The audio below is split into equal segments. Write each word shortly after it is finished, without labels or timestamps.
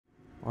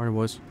Alright,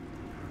 boys.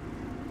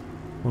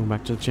 Welcome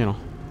back to the channel.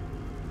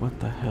 What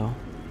the hell?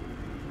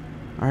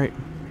 Alright.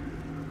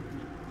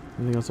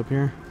 Anything else up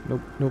here?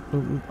 Nope, nope,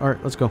 nope, nope.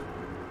 Alright, let's go.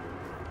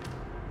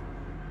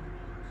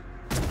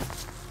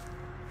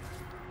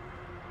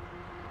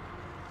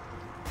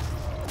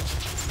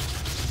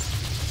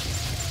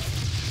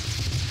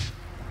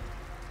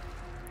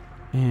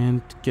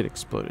 And get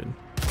exploded.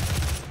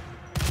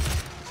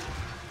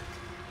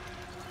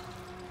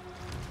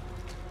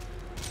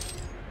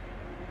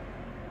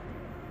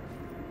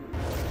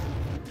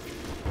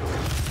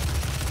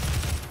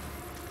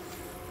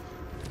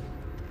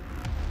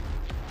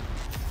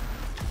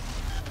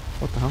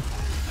 What the hell?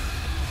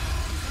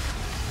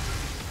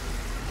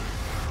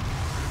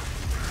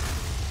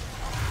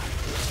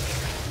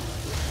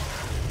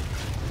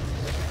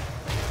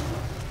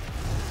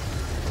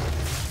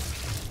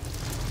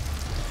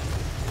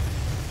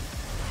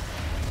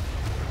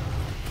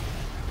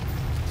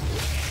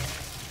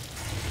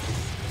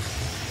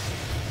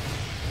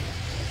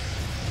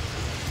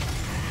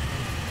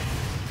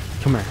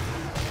 Come here.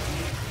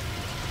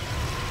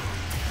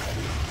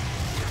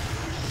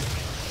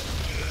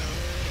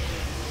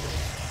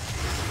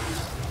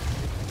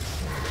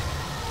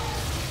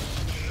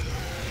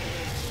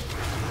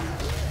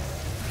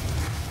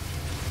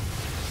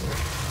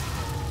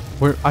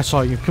 Where? I saw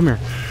you. Come here.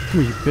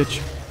 Come here, you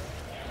bitch.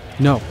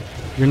 No.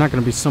 You're not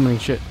gonna be summoning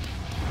shit.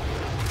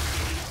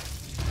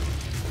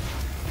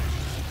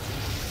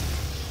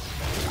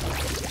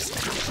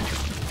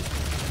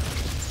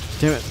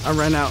 Damn it. I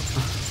ran out.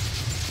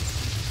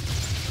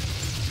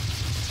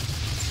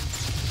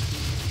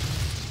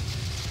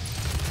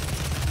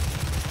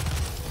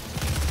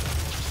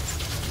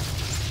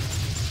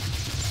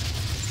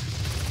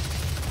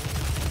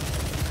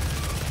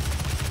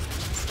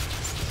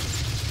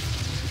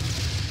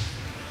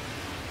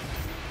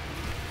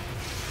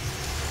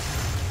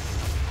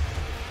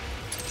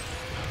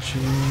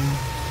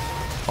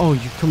 Oh,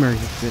 you come here, you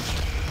bitch.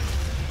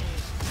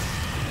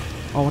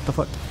 Oh, what the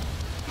fuck?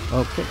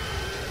 Okay.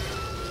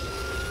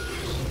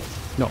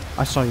 No,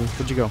 I saw you.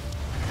 Where'd you go?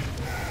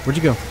 Where'd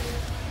you go?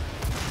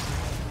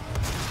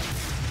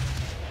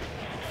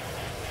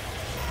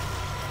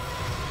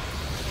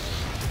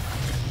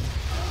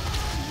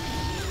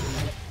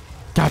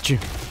 Got you.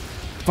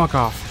 Fuck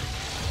off.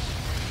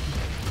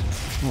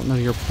 I want none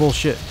of your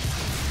bullshit.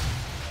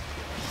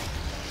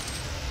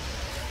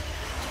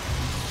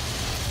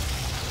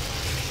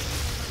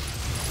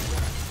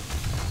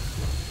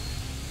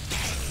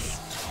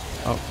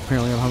 Oh,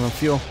 apparently I don't have enough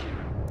fuel.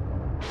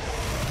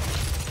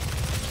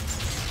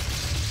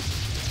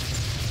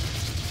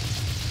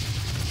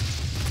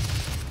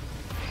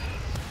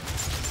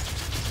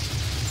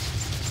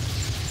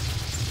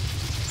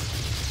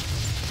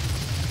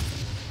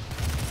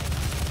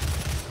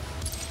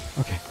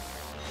 Okay.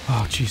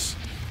 Oh, jeez.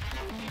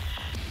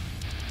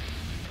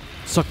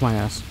 Suck my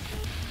ass.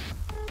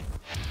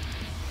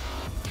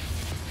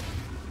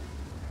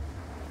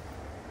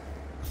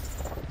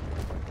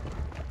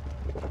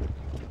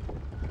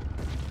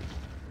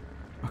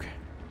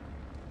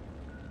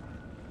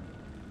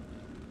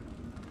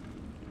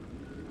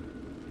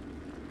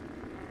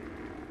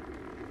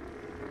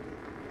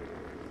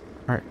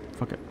 Alright,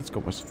 fuck it. Let's go,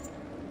 boys.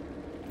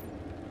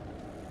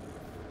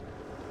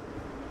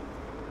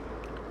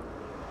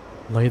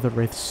 Lay the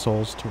Wraiths'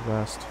 souls to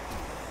rest.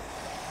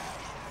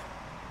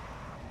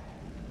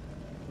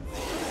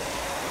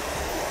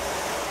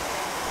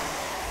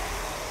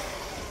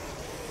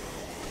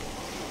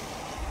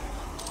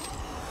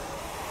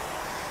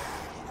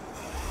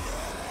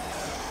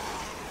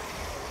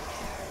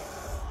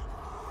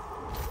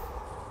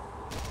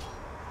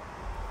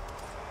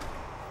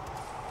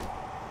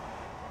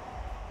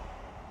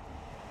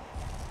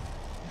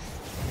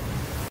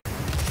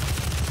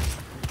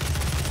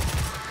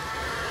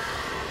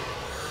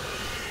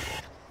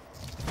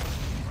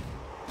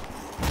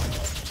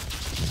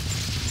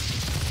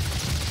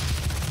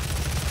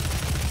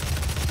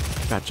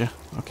 Gotcha.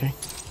 Okay.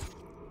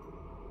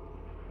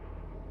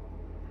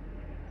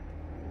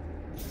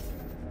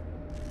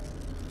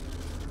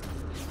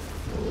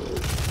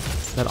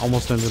 That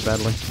almost ended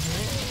badly.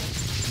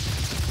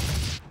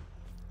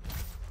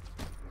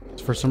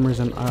 For some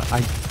reason,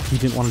 he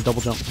didn't want to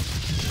double jump.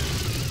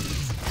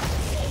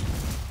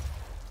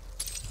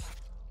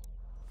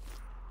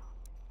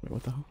 Wait,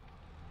 what the hell?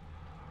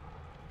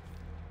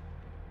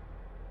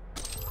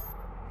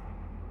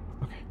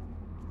 Okay.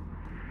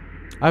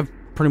 I've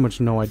pretty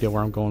much no idea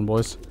where I'm going,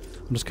 boys.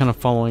 I'm just kind of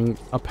following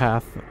a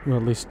path, or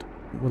at least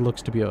what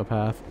looks to be a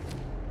path.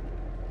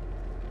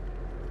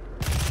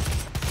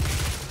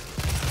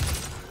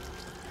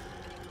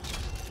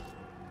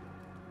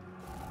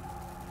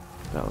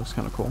 That looks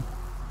kind of cool.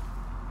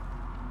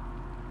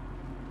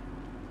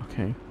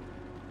 Okay.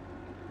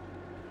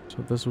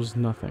 So this was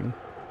nothing.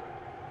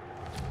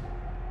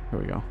 Here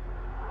we go.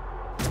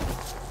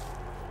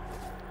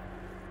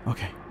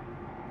 Okay.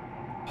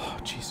 Oh,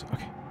 jeez.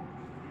 Okay.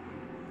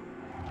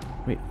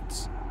 Wait.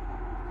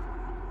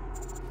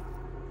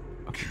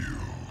 Okay.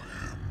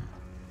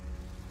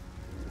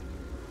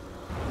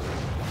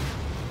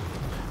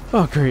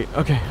 Oh, great.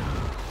 Okay.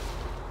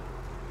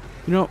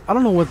 You know, I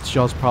don't know what's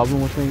y'all's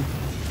problem with me.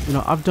 You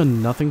know, I've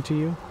done nothing to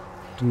you.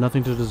 Done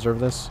nothing to deserve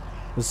this.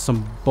 This is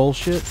some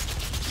bullshit.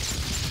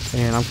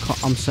 And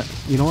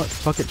you know what?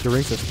 Fuck it. You're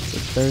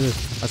racist. There it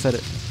is. I said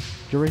it.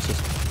 You're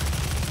racist.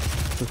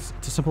 It's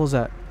as simple as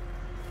that.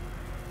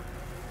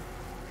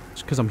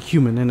 Just because I'm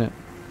human, innit?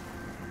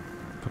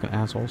 Fucking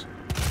assholes.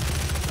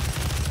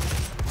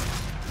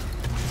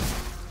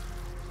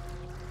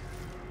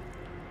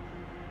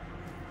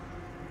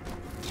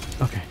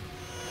 Okay.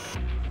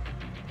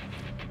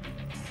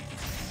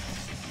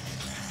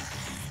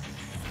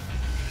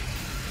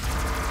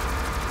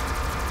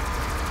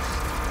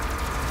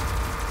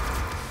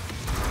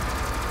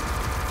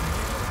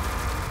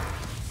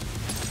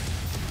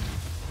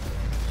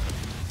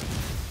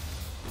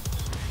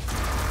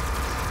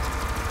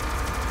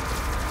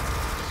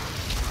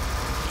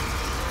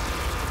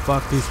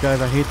 Fuck these guys,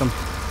 I hate them.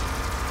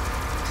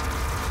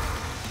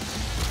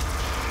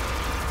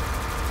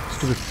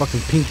 Stupid fucking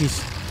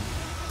pinkies.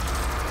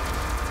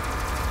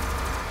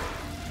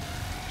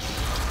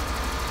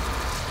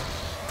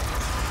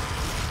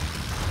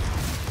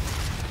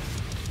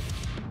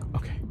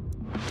 Okay.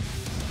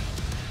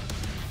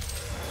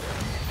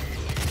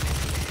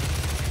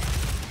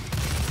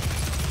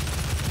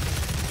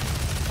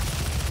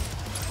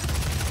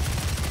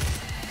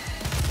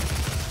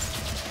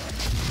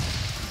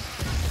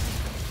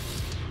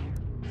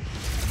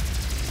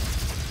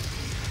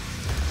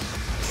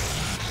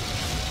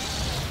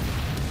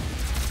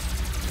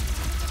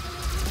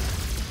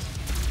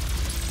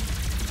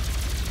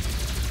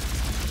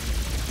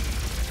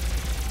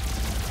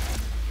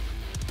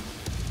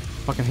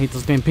 Fucking hate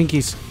those damn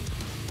pinkies.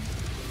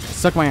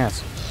 Suck my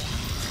ass.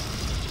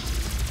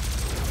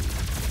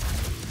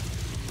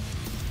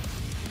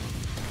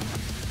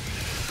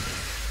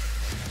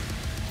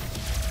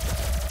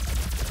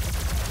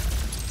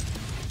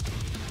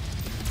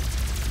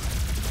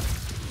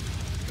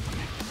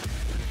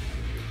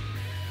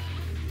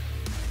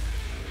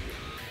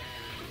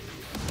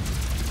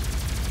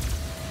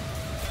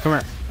 Come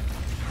here.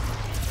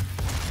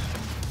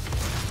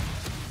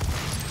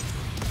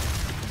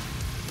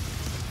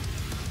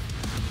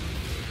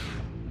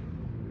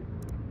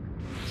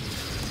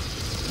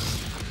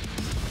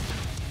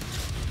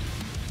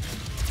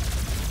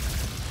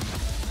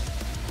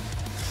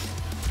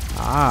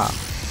 Ah.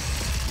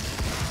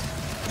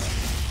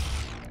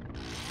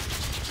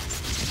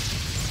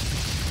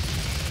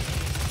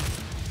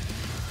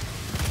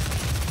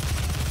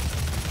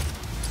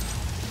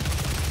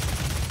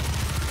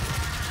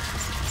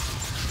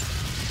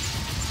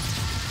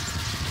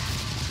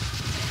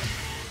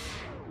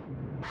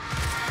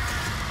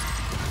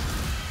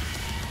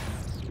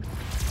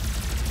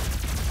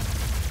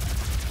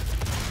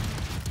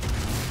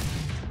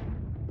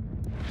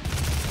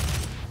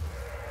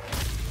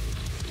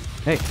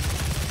 Hey,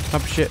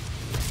 stop your shit.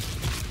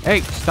 Hey,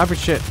 stop your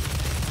shit.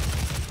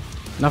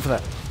 Enough of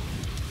that.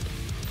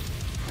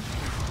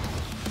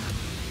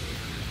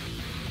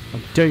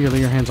 How dare you lay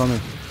your hands on me.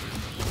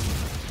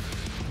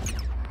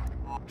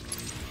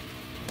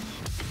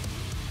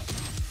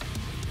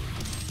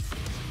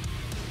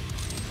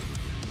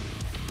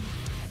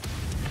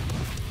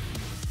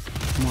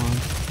 Come on.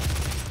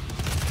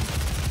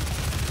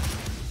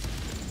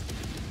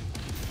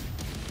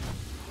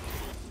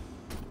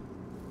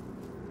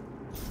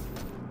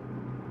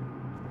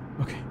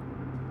 Okay.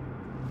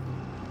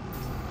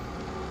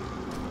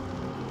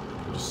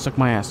 Just suck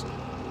my ass.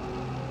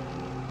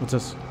 What's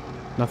this?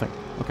 Nothing.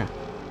 Okay.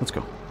 Let's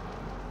go.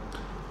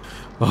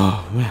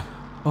 Oh, man.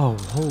 Oh,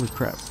 holy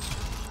crap.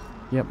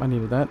 Yep, I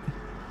needed that.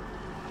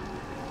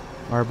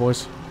 Alright,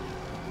 boys.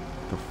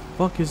 The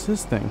fuck is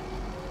this thing?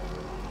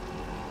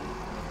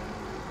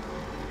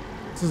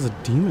 This is a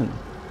demon.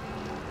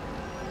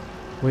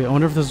 Wait, I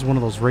wonder if this is one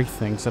of those Wraith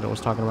things that it was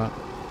talking about.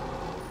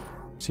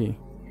 Let's see.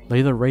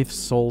 Lay the Wraith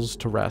souls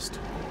to rest.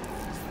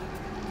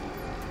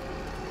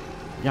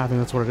 Yeah, I think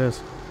that's what it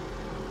is.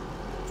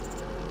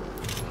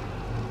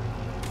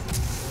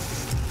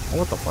 Oh,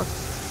 what the fuck?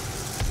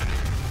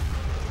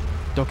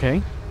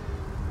 Okay.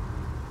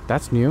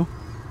 That's new.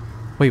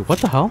 Wait, what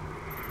the hell?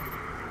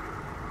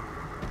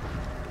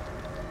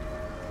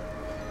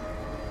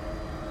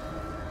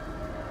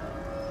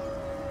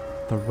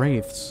 The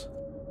Wraiths.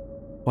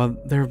 While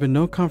there have been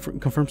no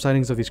confirmed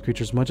sightings of these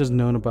creatures, much is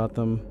known about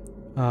them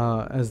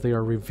as they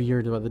are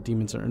revered by the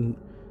demons and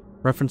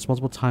referenced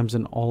multiple times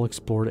in all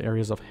explored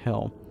areas of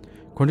hell.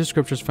 According to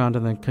scriptures found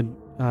in the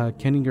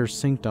Kenninger's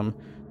Sanctum,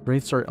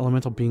 Wraiths are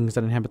elemental beings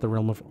that inhabit the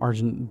realm of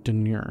Argent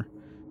Denure,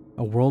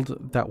 a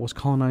world that was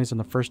colonized in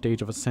the first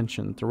age of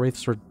Ascension. The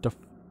Wraiths were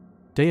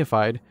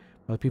deified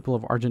by the people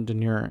of Argent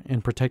Denure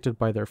and protected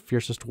by their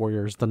fiercest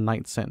warriors, the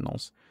Night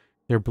Sentinels.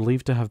 They are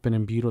believed to have been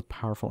imbued with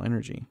powerful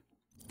energy.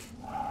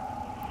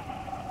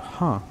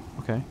 Huh,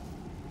 okay.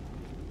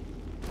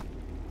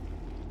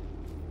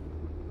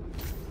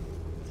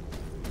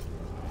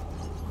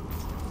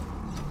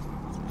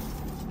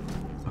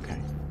 Okay.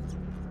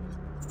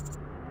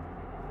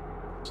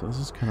 So this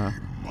is kind of...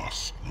 We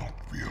must not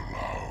be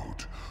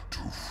allowed to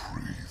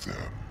free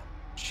them.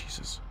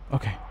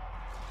 Okay.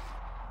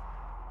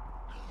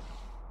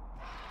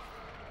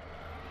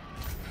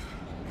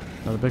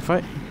 Another big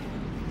fight.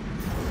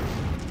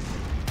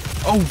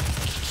 Oh,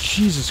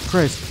 Jesus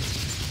Christ.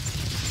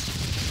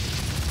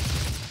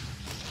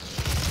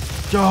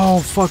 Oh,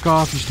 fuck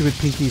off, you stupid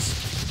pinkies.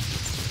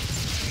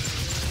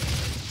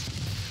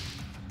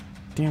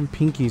 Damn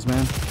pinkies,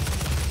 man.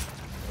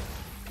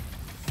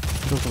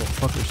 Those little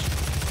fuckers.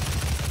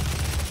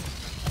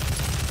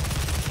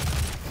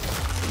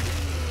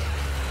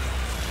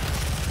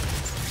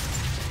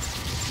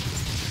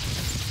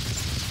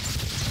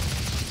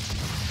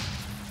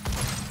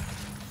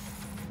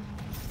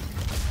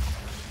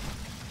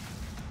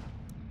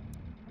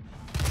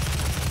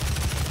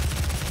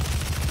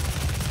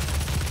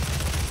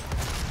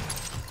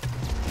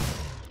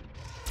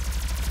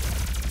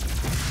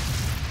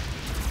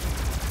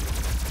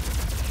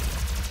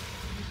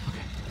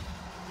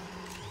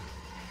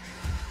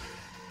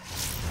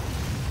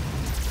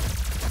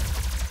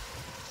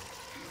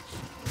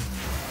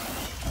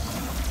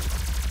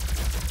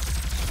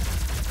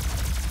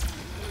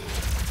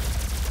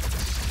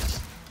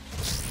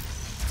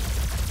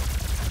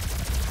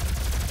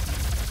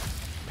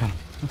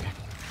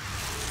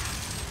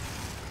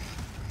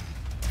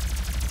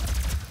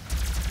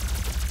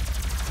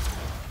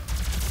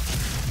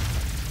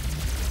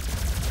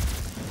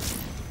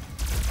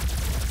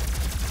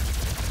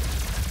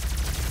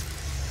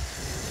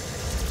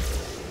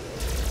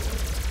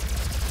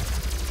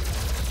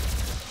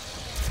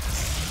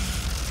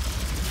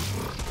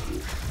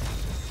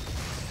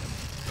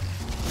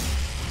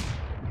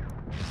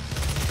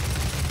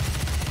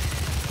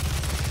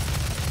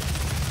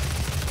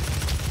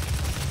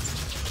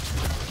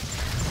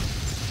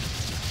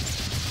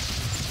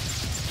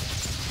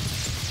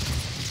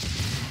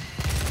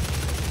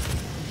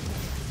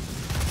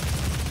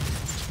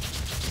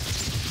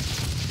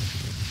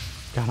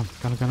 Got him,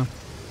 got him, got him.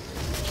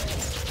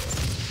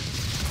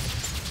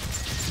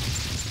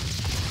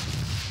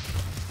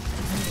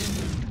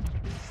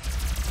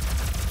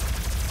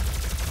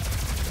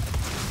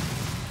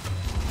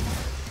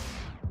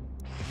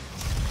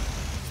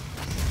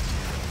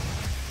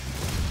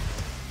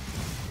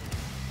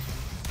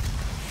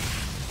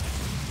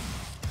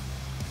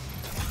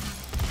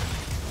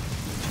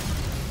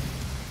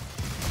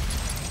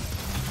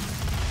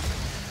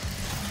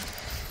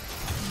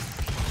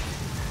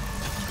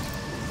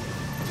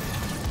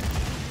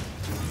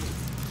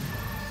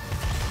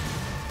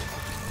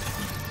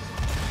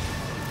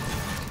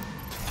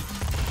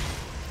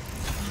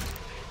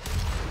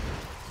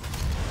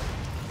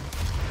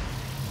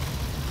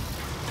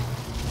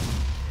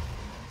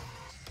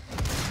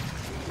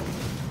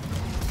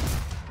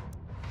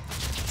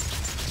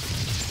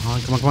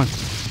 Come on, come on.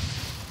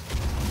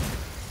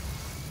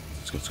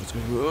 Let's go, let's go,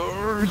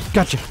 let's go.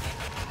 Gotcha.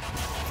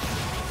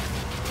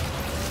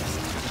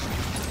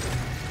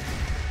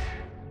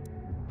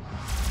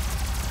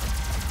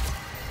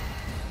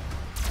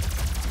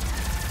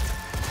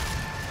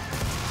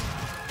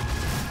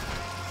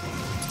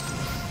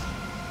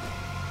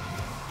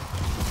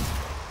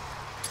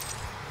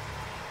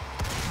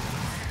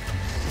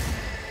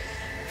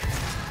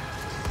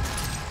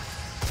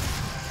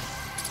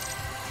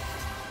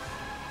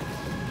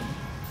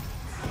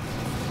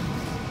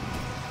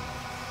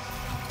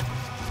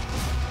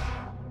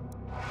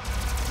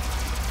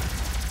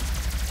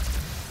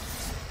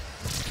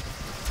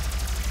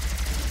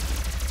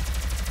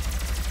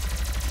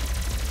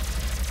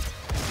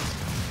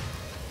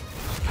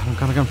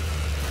 Come.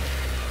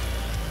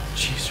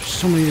 Jeez, there's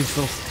so many of these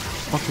little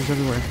fuckers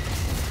everywhere.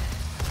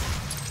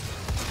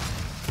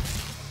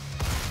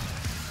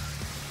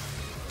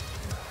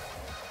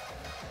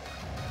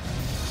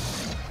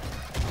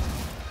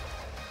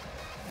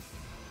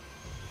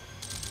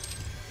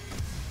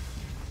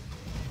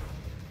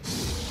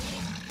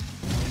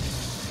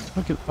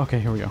 Okay,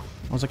 here we go.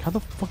 I was like, how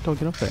the fuck do I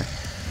get up there?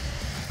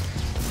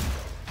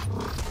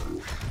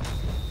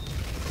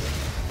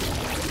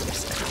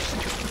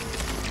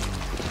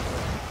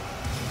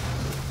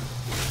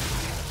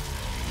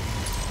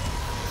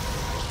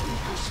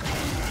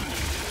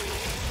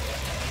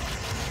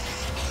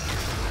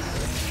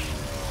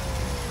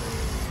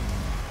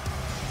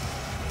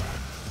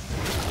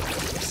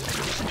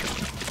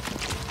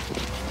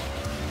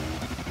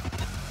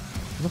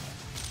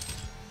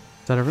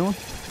 Is that everyone?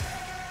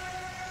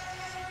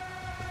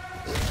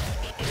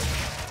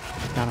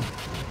 Got him.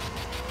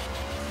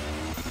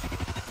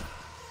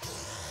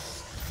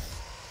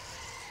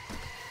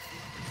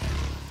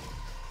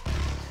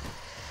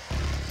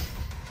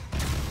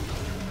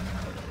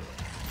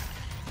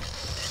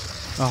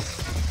 Oh.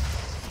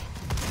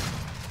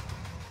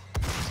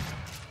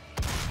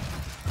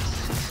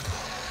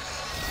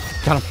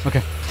 Got him.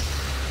 Okay.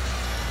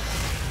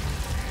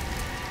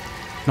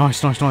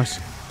 Nice, nice, nice.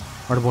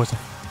 Where are the boys at?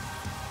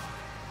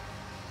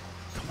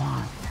 Come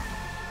on.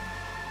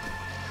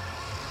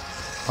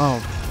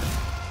 Oh.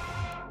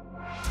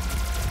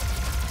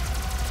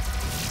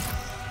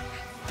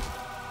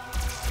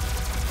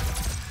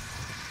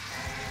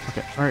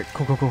 Okay, alright,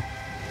 cool.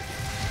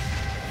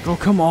 Go,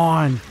 come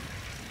on!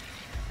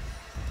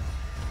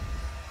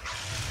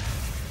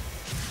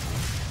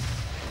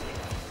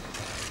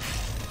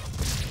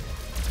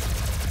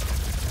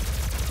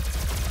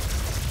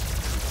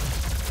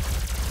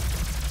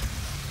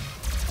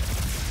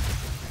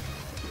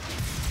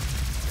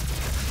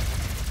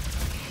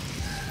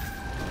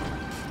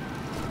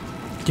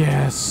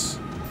 Yes.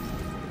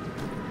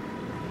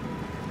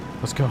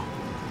 Let's go.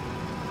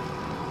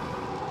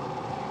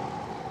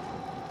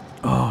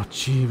 Oh,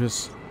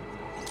 Jeebus.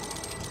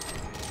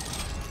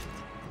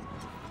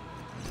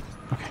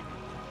 Okay.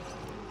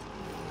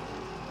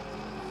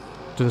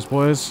 Do this,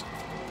 boys.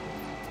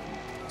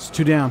 It's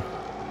 2 down.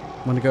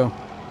 1 to go.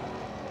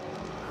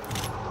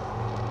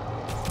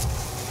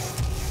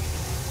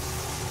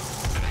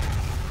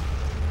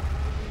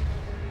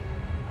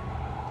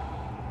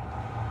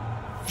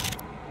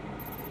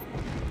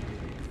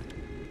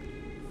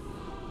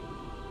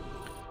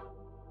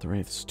 The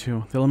Wraiths,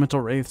 too. The elemental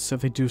Wraiths, if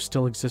they do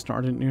still exist in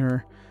Ardent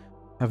Mirror,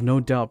 have no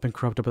doubt been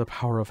corrupted by the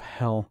power of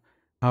hell.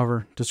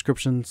 However,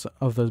 descriptions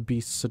of the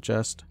beasts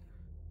suggest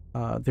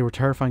they were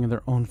terrifying in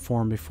their own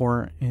form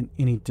before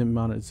any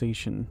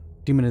demonization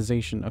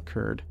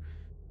occurred.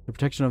 The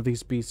protection of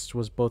these beasts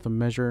was both a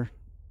measure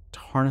to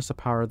harness the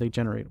power they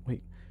generate.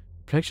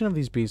 Protection of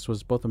these beasts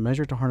was both a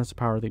measure to harness the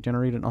power they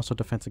generate and also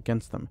defense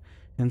against them.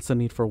 Hence the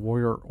need for a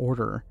warrior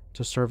order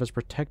to serve as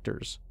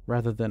protectors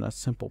rather than a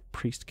simple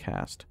priest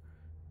caste.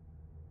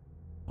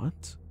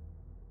 What?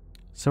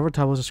 Several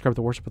tablets describe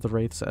the worship of the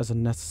Wraiths as a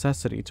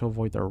necessity to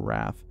avoid their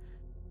wrath.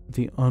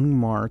 The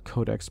Ungmar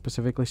Codex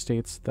specifically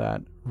states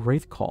that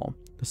Wraith Call,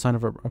 the sign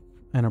of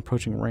an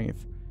approaching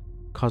Wraith,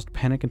 caused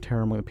panic and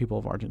terror among the people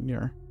of Ardent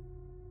Mirror.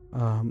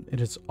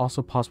 It is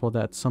also possible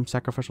that some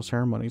sacrificial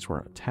ceremonies were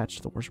attached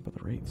to the worship of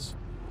the Wraiths.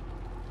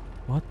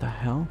 What the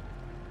hell?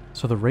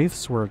 So the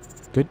Wraiths were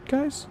good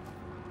guys?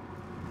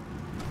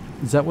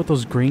 Is that what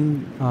those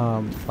green,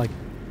 like,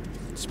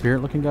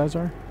 spirit-looking guys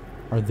are?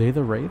 Are they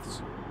the Wraiths?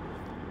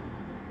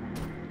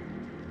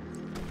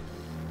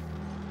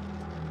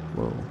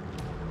 Whoa.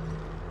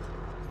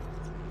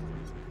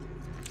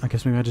 I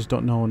guess maybe I just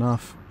don't know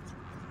enough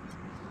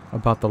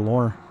about the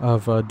lore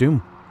of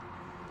Doom.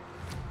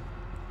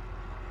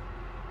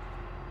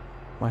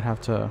 Might have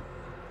to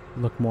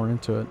look more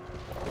into it.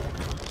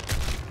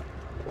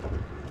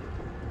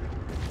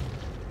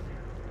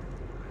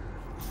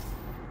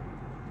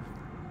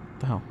 What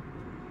the hell?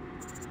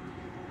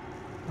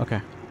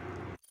 Okay.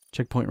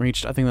 Checkpoint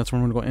reached. I think that's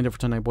where I'm going to go end it for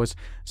tonight, boys.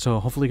 So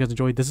hopefully you guys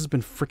enjoyed. This has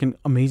been freaking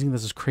amazing.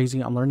 This is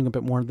crazy. I'm learning a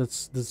bit more.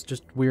 This is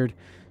just weird.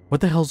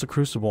 What the hell is a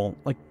crucible?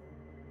 Like,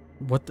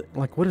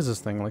 what is this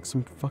thing? Like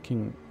some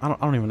fucking... I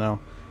don't even know.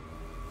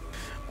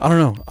 I don't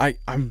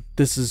know.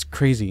 This is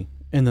crazy.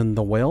 And then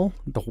the whale?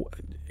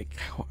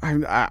 I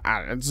don't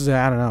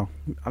know.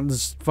 This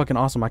is fucking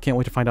awesome. I can't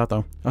wait to find out,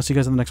 though. I'll see you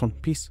guys in the next one.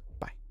 Peace.